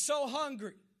 We were so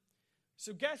hungry.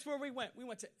 So guess where we went? We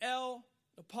went to El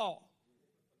Nepal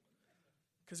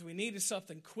because we needed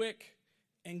something quick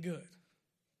and good.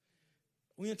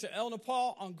 We went to El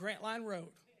Nepal on Grant Line Road.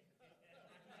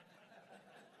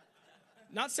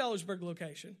 Not Sellersburg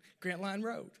location, Grant Line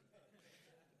Road.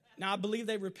 Now, I believe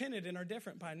they repented and are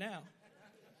different by now.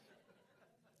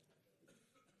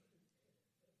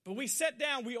 But we sat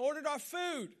down, we ordered our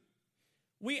food.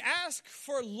 We asked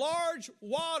for large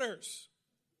waters.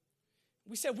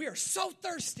 We said, we are so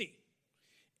thirsty.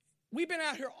 We've been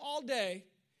out here all day,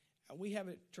 and we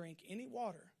haven't drank any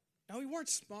water. Now, we weren't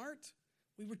smart.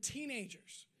 We were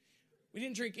teenagers. We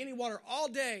didn't drink any water all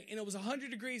day, and it was 100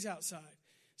 degrees outside.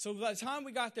 So by the time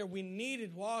we got there, we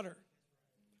needed water.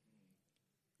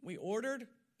 We ordered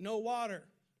no water.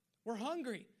 We're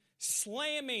hungry.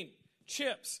 Slamming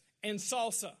chips and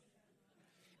salsa.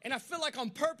 And I feel like on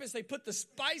purpose they put the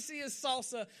spiciest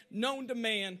salsa known to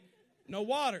man. No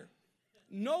water.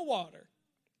 No water.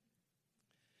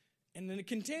 And then it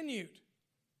continued.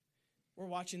 We're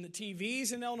watching the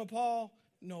TVs in El Nepal.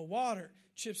 No water.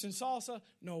 Chips and salsa.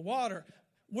 No water.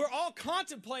 We're all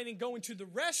contemplating going to the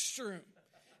restroom,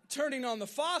 turning on the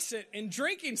faucet and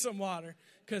drinking some water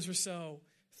because we're so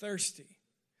thirsty.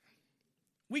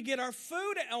 We get our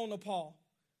food at El Nepal.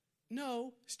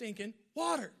 No stinking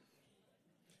water.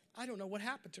 I don't know what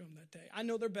happened to them that day. I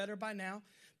know they're better by now.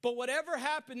 But whatever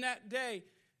happened that day,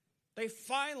 they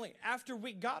finally, after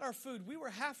we got our food, we were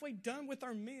halfway done with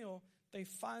our meal, they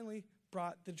finally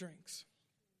brought the drinks.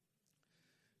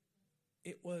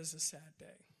 It was a sad day.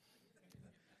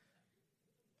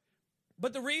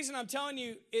 But the reason I'm telling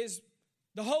you is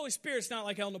the Holy Spirit's not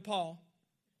like El Nepal.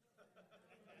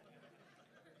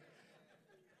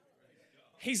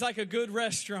 He's like a good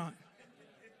restaurant.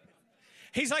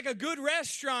 He's like a good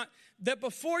restaurant that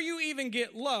before you even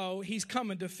get low, he's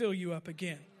coming to fill you up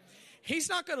again. He's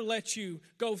not going to let you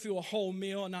go through a whole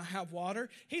meal and not have water.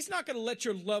 He's not going to let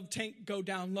your love tank go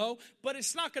down low. But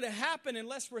it's not going to happen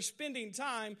unless we're spending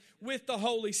time with the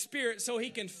Holy Spirit so he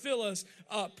can fill us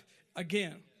up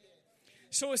again.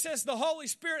 So it says the Holy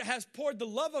Spirit has poured the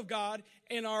love of God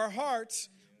in our hearts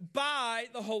by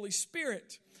the Holy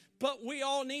Spirit. But we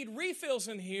all need refills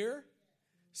in here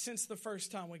since the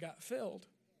first time we got filled.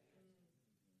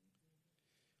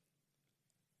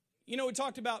 You know, we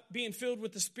talked about being filled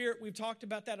with the Spirit. We've talked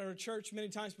about that at our church many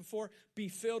times before. Be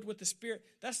filled with the Spirit.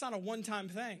 That's not a one-time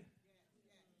thing.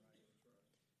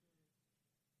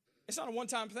 It's not a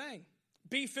one-time thing.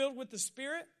 Be filled with the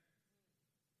Spirit.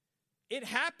 It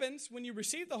happens when you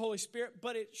receive the Holy Spirit,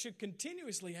 but it should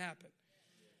continuously happen.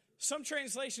 Some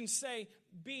translations say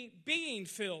being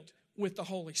filled with the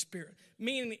Holy Spirit,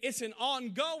 meaning it's an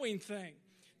ongoing thing.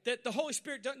 That the Holy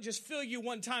Spirit doesn't just fill you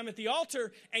one time at the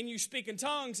altar and you speak in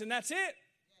tongues and that's it.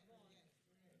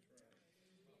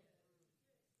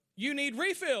 You need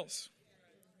refills.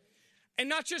 And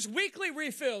not just weekly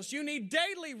refills. You need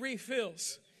daily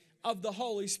refills of the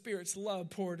Holy Spirit's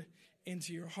love poured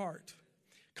into your heart.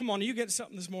 Come on, you get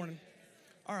something this morning?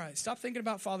 All right, stop thinking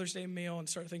about Father's Day meal and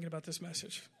start thinking about this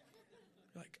message.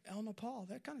 You're like, Elma Paul,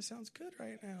 that kind of sounds good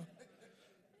right now.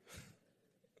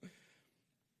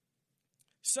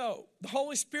 So, the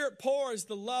Holy Spirit pours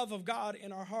the love of God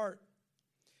in our heart.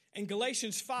 In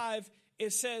Galatians 5,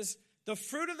 it says, the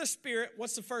fruit of the Spirit,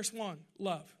 what's the first one?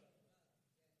 Love.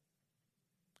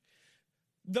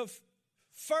 The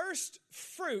first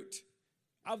fruit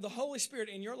of the Holy Spirit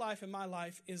in your life and my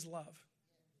life is love.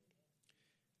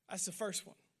 That's the first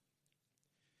one.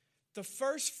 The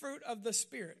first fruit of the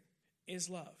Spirit is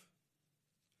love.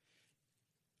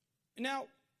 Now,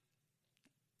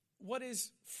 what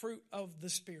is fruit of the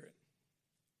Spirit?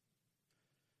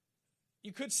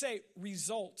 You could say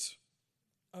result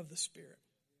of the Spirit.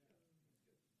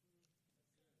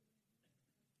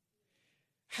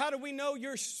 How do we know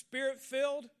you're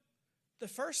Spirit-filled? The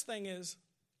first thing is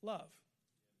love.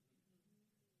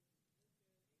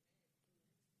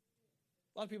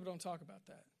 A lot of people don't talk about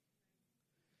that.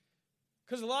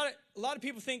 Because a lot of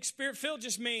people think Spirit-filled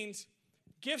just means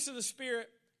gifts of the Spirit,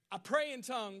 I pray in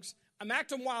tongues, I'm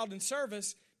acting wild in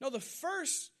service. No, the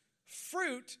first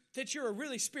fruit that you're a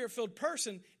really Spirit-filled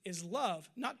person is love,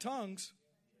 not tongues.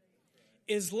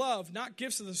 Is love, not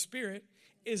gifts of the Spirit.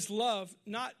 Is love,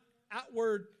 not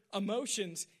outward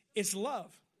emotions. It's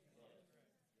love.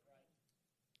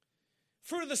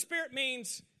 Fruit of the Spirit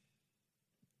means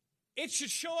it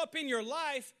should show up in your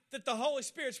life that the Holy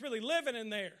Spirit's really living in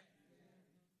there.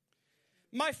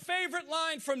 My favorite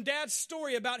line from Dad's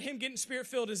story about him getting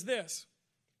Spirit-filled is this.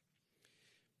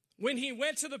 When he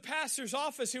went to the pastor's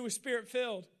office who was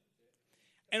Spirit-filled,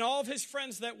 and all of his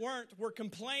friends that weren't were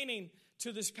complaining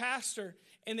to this pastor,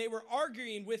 and they were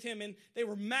arguing with him, and they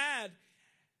were mad,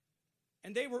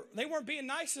 and they weren't being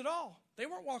nice at all. They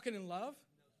weren't walking in love.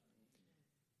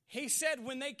 He said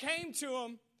when they came to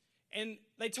him, and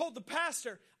they told the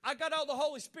pastor, I got all the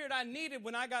Holy Spirit I needed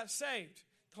when I got saved.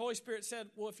 The Holy Spirit said,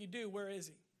 well, if you do, where is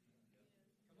he?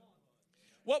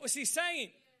 What was he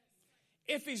saying?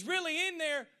 If he's really in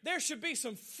there, there should be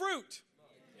some fruit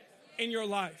in your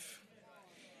life.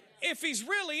 If he's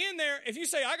really in there, if you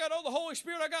say, I got all the Holy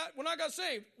Spirit I got when I got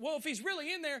saved. Well, if he's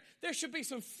really in there, there should be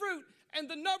some fruit. And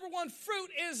the number one fruit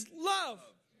is love.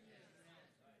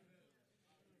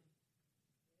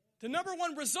 The number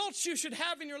one results you should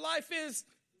have in your life is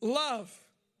love.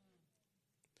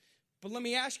 But let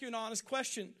me ask you an honest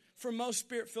question. For most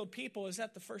Spirit-filled people, is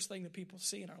that the first thing that people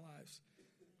see in our lives?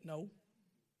 No.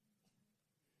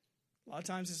 A lot of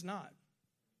times it's not.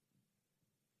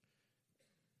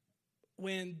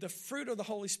 When the fruit of the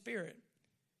Holy Spirit,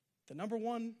 the number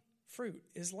one fruit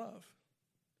is love.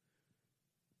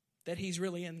 That he's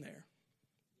really in there.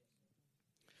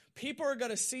 People are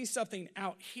going to see something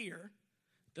out here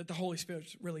that the Holy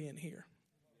Spirit's really in here.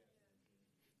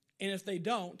 And if they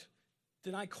don't,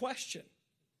 then I question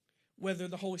whether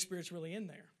the Holy Spirit's really in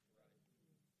there.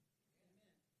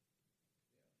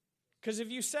 Because if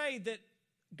you say that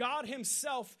God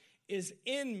himself is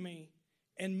in me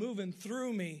and moving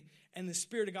through me and the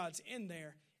Spirit of God's in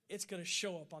there, it's going to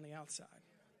show up on the outside.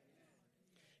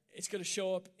 It's going to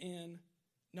show up in,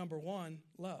 number one,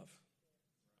 love.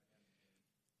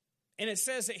 And it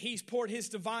says that he's poured his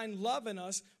divine love in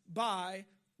us by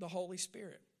the Holy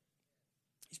Spirit.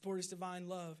 He's poured his divine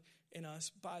love in us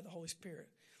by the Holy Spirit.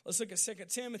 Let's look at 2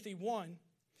 Timothy 1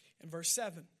 and verse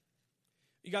 7.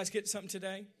 You guys get something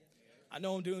today? I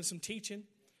know I'm doing some teaching,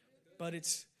 but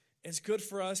it's good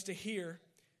for us to hear.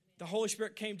 The Holy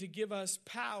Spirit came to give us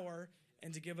power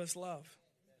and to give us love.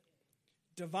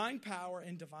 Divine power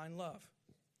and divine love.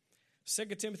 2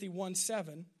 Timothy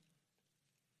 1:7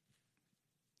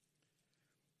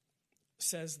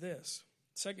 says this.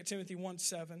 2 Timothy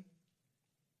 1:7.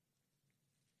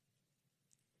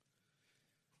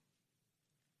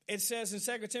 It says in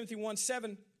 2 Timothy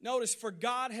 1:7, notice, for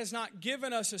God has not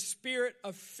given us a spirit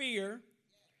of fear,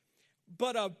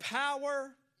 but of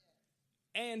power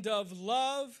and of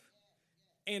love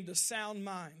and a sound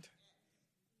mind.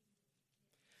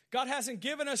 God hasn't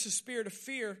given us a spirit of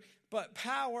fear, but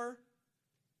power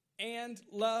and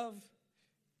love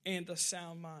and a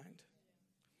sound mind.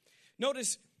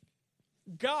 Notice,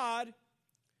 God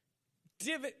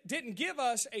didn't give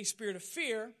us a spirit of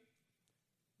fear,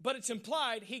 but it's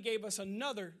implied he gave us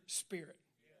another spirit.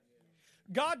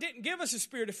 God didn't give us a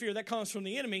spirit of fear that comes from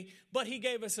the enemy, but he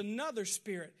gave us another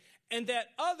spirit. And that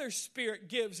other spirit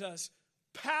gives us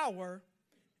power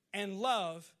and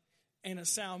love and a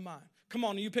sound mind. Come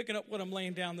on, are you picking up what I'm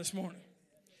laying down this morning?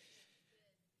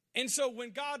 And so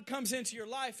when God comes into your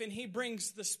life and he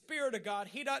brings the Spirit of God,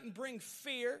 he doesn't bring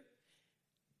fear.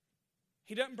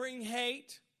 He doesn't bring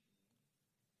hate.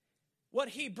 What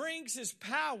he brings is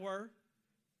power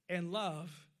and love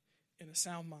and a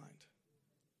sound mind.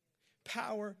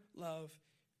 Power, love,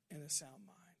 and a sound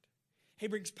mind. He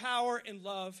brings power and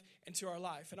love into our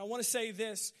life. And I want to say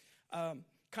this kind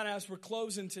of as we're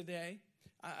closing today.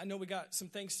 I know we got some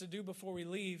things to do before we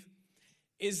leave.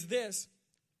 Is this.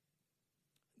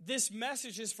 This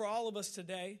message is for all of us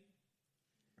today.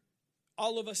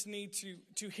 All of us need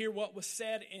to hear what was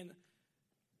said and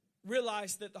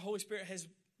realize that the Holy Spirit has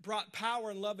brought power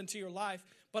and love into your life.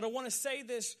 But I want to say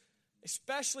this,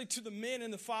 especially to the men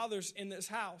and the fathers in this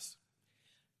house,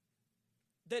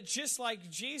 that just like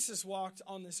Jesus walked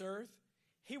on this earth,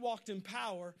 he walked in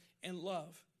power and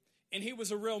love. And he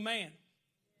was a real man.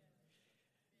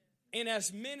 And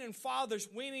as men and fathers,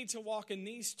 we need to walk in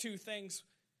these two things: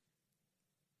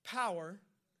 power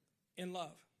and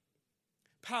love.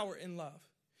 Power and love.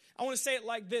 I want to say it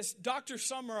like this. Dr.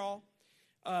 Summerall,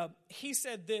 he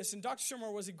said this, and Dr.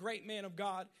 Summerall was a great man of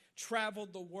God,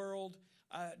 traveled the world,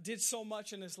 did so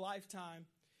much in his lifetime.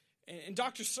 And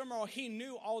Dr. Summerall, he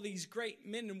knew all these great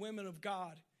men and women of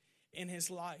God in his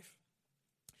life.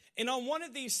 And on one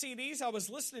of these CDs I was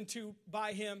listening to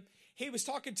by him, he was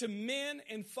talking to men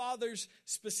and fathers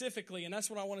specifically, and that's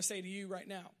what I want to say to you right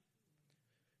now.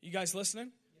 You guys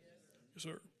listening? Yes,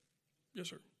 sir. Yes,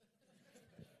 sir.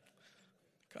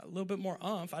 Got a little bit more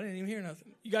umph. I didn't even hear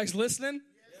nothing. You guys listening?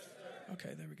 Yes, sir.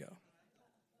 Okay, there we go.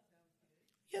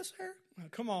 Yes, sir. Oh,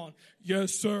 come on.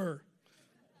 Yes, sir.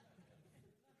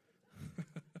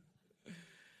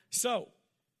 So,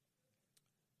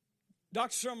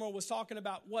 Dr. Summerall was talking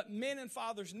about what men and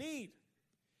fathers need.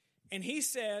 And he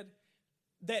said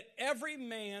that every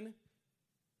man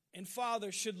and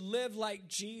father should live like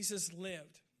Jesus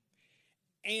lived.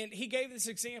 And he gave this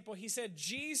example. He said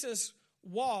Jesus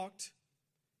walked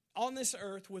on this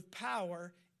earth with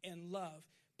power and love.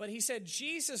 But he said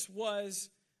Jesus was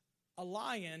a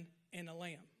lion and a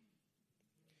lamb.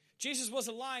 Jesus was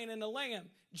a lion and a lamb.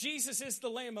 Jesus is the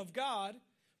Lamb of God,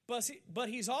 but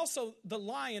he's also the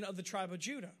Lion of the tribe of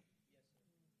Judah.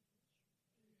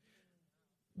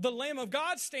 The Lamb of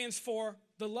God stands for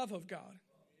the love of God.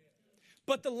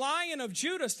 But the Lion of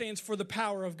Judah stands for the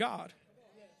power of God.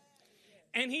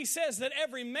 And he says that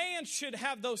every man should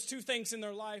have those two things in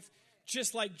their life,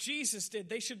 just like Jesus did.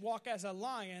 They should walk as a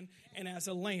lion and as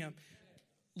a lamb.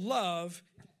 Love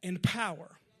and power.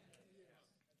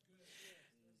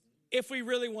 If we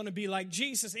really want to be like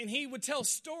Jesus. And he would tell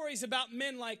stories about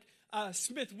men like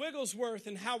Smith Wigglesworth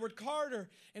and Howard Carter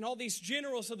and all these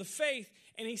generals of the faith.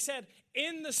 And he said,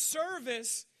 in the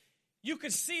service, you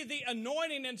could see the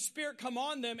anointing and spirit come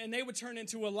on them, and they would turn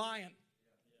into a lion.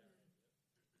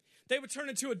 They would turn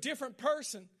into a different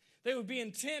person. They would be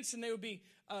intense, and they would be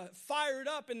fired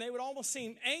up, and they would almost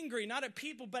seem angry, not at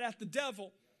people, but at the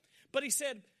devil. But he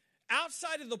said,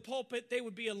 outside of the pulpit, they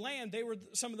would be a lamb. They were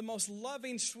some of the most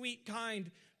loving, sweet,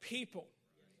 kind people.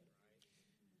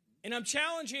 And I'm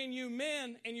challenging you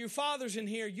men and you fathers in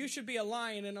here, you should be a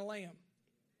lion and a lamb.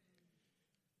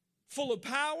 Full of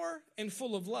power and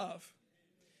full of love.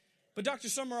 But Dr.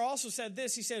 Summerall also said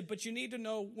this. He said, but you need to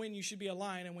know when you should be a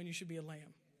lion and when you should be a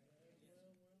lamb.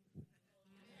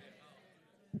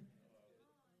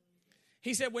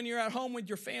 He said, when you're at home with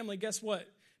your family, guess what?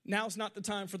 Now's not the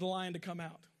time for the lion to come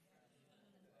out.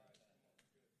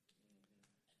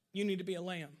 You need to be a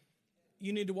lamb.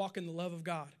 You need to walk in the love of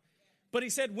God. But he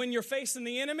said, when you're facing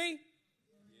the enemy,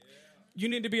 you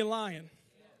need to be a lion.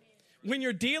 When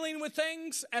you're dealing with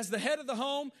things as the head of the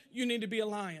home, you need to be a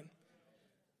lion.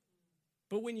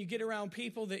 But when you get around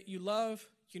people that you love,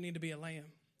 you need to be a lamb.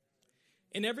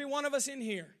 And every one of us in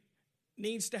here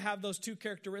needs to have those two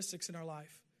characteristics in our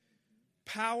life.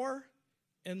 Power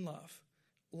and love.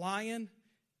 Lion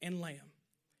and lamb.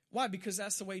 Why? Because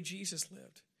that's the way Jesus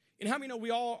lived. And how many know we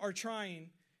all are trying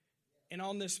and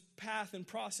on this path and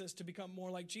process to become more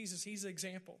like Jesus? He's an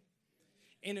example.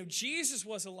 And if Jesus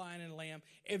was a lion and a lamb,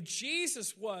 if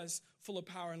Jesus was full of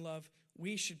power and love,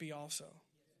 we should be also.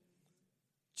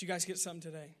 Did you guys get something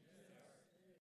today?